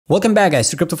Welcome back, guys,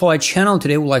 to CryptoFly channel.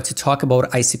 Today we'd like to talk about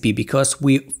ICP because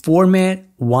we format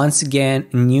once again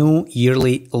new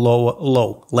yearly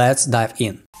low. Let's dive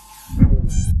in.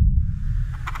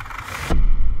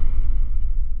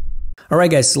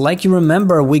 Alright guys, like you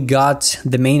remember, we got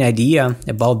the main idea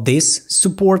about this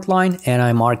support line, and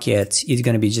I mark it. It's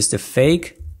gonna be just a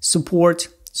fake support,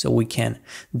 so we can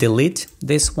delete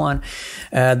this one.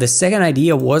 The second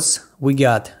idea was we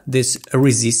got this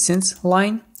resistance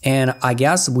line, and I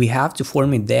guess we have to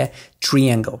form it the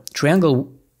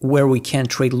triangle where we can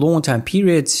trade long time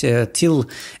periods till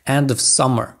end of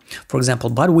summer, for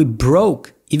example. But we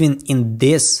broke even in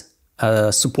this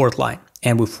support line,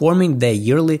 and we're forming the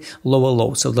yearly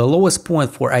low. So the lowest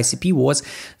point for ICP was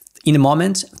in the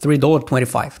moment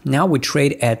 $3.25. Now we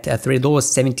trade at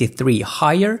 $3.73,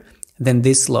 higher than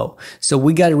this low. So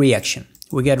we got a reaction.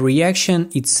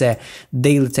 It's a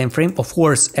daily time frame. Of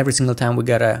course, every single time we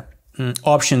got a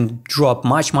option drop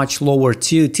much lower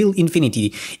till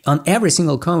infinity. On every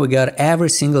single coin we got every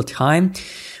single time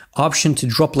option to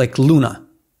drop like Luna.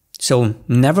 So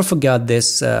never forget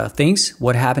this things.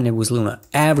 What happened with Luna?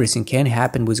 Everything can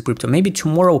happen with crypto. Maybe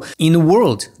tomorrow in the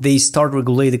world they start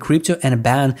regulating crypto and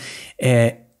ban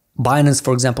Binance,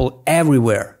 for example,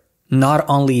 everywhere. Not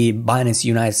only Binance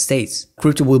United States.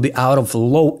 Crypto will be out of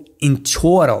law in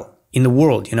total in the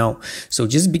world, you know. So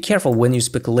just be careful when you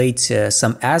speculate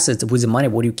some assets with the money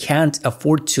what you can't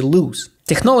afford to lose.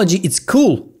 Technology, it's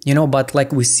cool, you know, but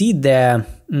like we see the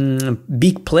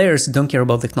big players don't care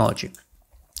about technology.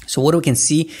 So what we can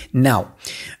see now,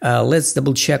 let's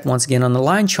double check once again on the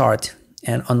line chart.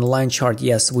 And on the line chart,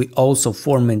 yes, we also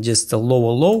formed just a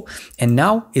low, and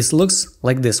now it looks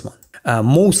like this one.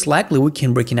 Most likely we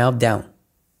can break it out down.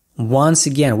 Once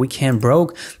again, we can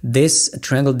broke this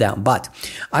triangle down, but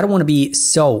I don't want to be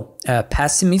so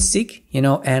pessimistic, you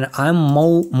know, and I'm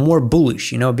more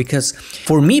bullish, you know, because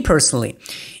for me personally,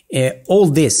 all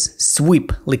this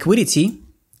sweep liquidity,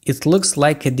 it looks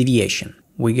like a deviation.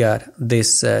 We got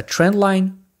this trend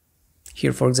line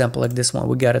here, for example, like this one.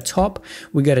 We got a top,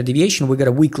 we got a deviation, we got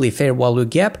a weekly fair value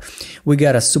gap, we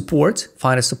got a support,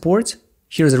 find a support.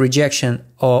 Here's a rejection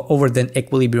over the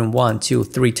equilibrium 1, 2,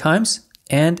 3 times.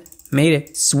 And made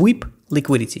a sweep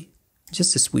liquidity,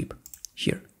 just a sweep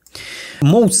here.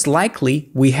 Most likely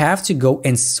we have to go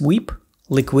and sweep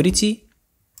liquidity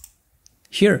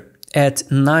here at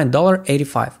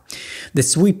 $9.85. The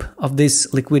sweep of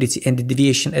this liquidity and the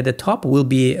deviation at the top will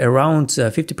be around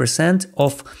 50%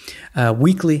 of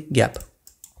weekly gap.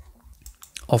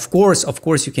 Of course,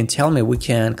 you can tell me we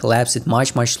can collapse it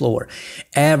much slower.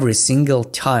 Every single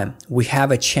time we have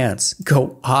a chance,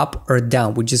 go up or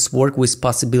down. We just work with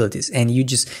possibilities and you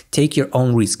just take your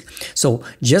own risk. So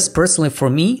just personally for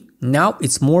me, now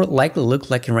it's more likely look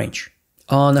like a range.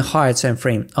 On a higher time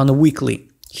frame, on a weekly,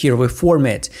 here we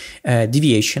format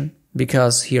deviation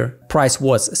because here price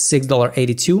was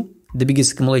 $6.82, the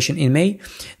biggest accumulation in May.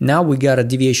 Now we got a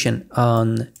deviation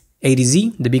on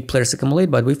ADZ, the big players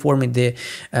accumulate, but we formed the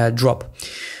drop.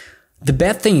 The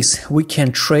bad things, we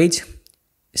can trade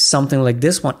something like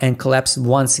this one and collapse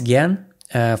once again.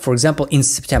 For example, in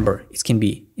September, it can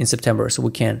be in September. So we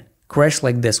can crash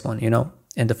like this one, you know,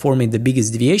 and forming the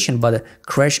biggest deviation, but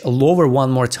crash lower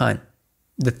one more time.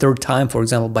 The third time, for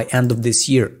example, by end of this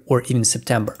year or even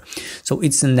September. So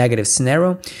it's a negative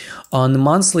scenario. On the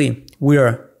monthly,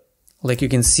 we're, like you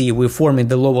can see, we're forming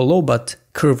the low, but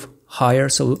curve higher,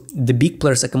 so the big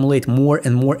players accumulate more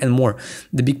and more.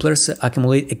 The big players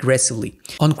accumulate aggressively.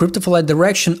 On CryptoFly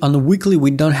direction, on the weekly, we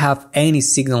don't have any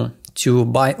signal to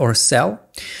buy or sell.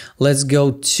 Let's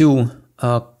go to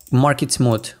market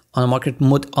mode. On market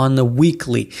mode on the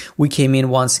weekly, we came in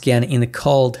once again in the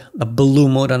called blue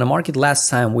mode on the market. Last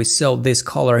time we saw this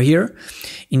color here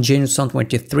in January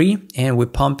 2023, and we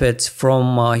pump it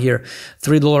from here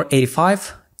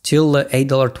 $3.85 till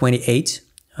 $8.28.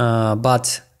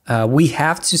 But we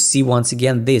have to see once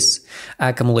again this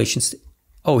accumulations.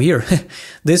 Oh, here,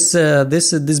 this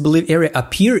belief area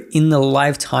appear in the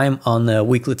lifetime on a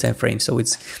weekly time frame. So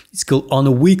it's cool on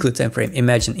a weekly time frame.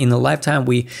 Imagine in a lifetime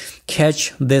we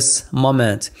catch this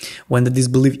moment when the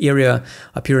disbelief area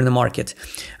appear in the market.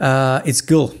 It's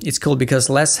cool. It's cool because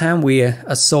last time we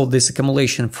saw this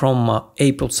accumulation from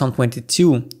April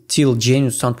 2022 till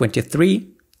January 2023.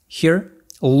 Here,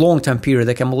 a long time period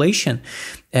accumulation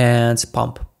and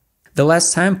pump. The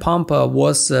last time pump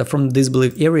was from this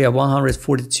belief area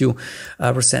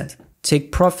 142%.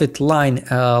 Take profit line,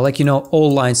 like you know,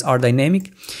 all lines are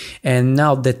dynamic, and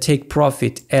now the take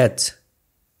profit at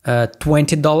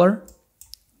 $20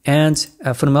 and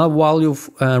fundamental value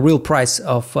real price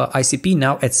of ICP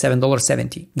now at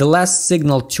 $7.70. The last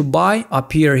signal to buy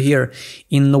appear here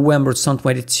in November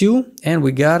 2022, and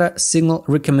we got a signal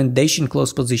recommendation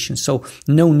close position. So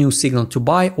no new signal to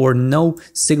buy or no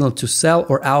signal to sell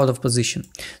or out of position.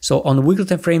 So on the weekly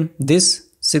time frame, this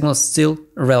signal is still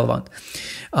relevant.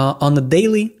 On the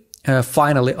daily,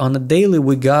 finally on the daily,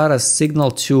 we got a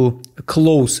signal to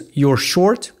close your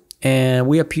short, and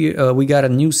we got a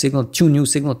new signal, two new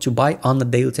signal to buy on the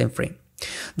daily time frame.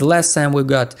 The last time we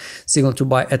got signal to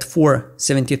buy at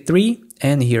 473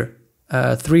 and here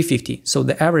 350. So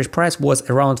the average price was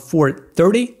around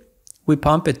 430. We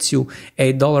pump it to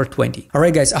 $8.20. All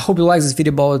right, guys, I hope you like this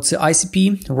video about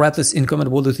ICP. Write us in comment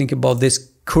what do you think about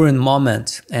this current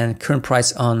moment and current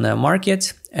price on the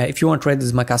market. If you want to try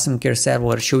this, my custom care set,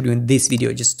 what I showed you in this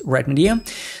video, just write me a DM.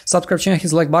 Subscribe channel, hit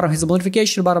the like button, hit the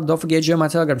notification button. Don't forget to join my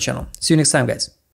Telegram channel. See you next time, guys.